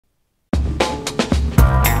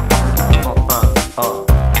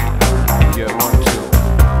Yeah, 1, 2.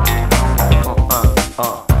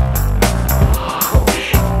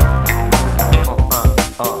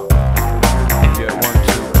 Yeah, 1,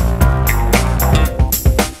 2.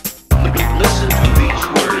 Listen to these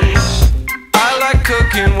words. I like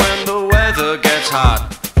cooking when the weather gets hot.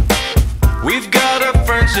 We've got a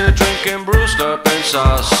friends here drinking bruised up in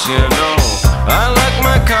sauce, you know. I like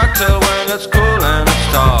my cocktail when it's cool and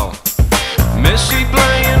it's tall. Missy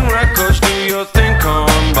playing records, do your thing,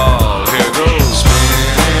 cornball. Here goes.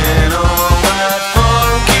 Spinning all that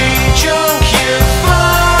funky junk you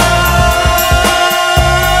find.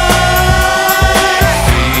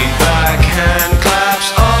 Feedback hand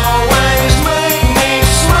claps always make me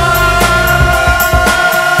smile.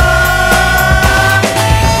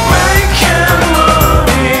 Making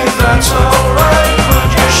money, that's alright, but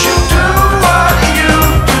you should do what you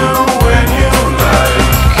do when you like.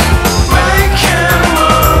 Making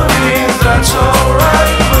money, that's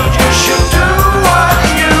alright, but you should do what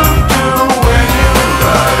you do when you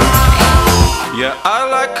like. Yeah, I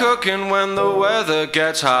like cooking when the weather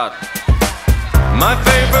gets hot. My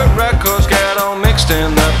favorite records get all mixed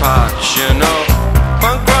in the pot, you know.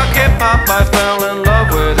 Punk rock, hip hop, I fell in love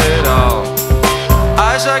with it all.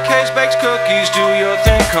 Isaac Hayes bakes cookies, do your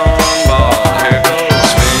thing, cornball. Here goes.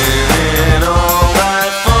 Spinning all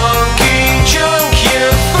that funky junk you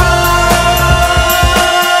find.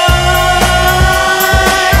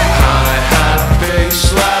 Hi-hat, bass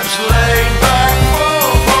slaps, laid back for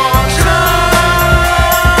time.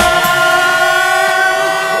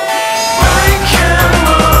 Making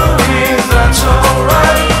money, that's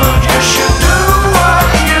alright, but you should do what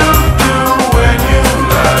you do when you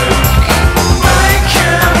like.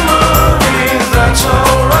 Making money, that's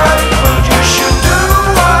alright, but you should do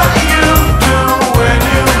what you do when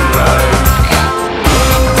you like.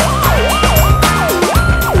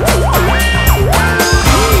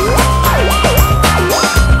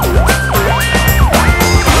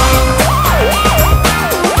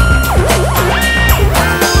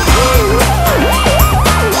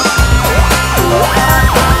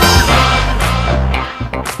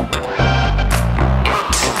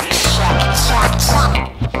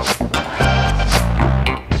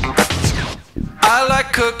 I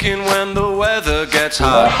like cooking when the weather gets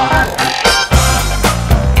hot.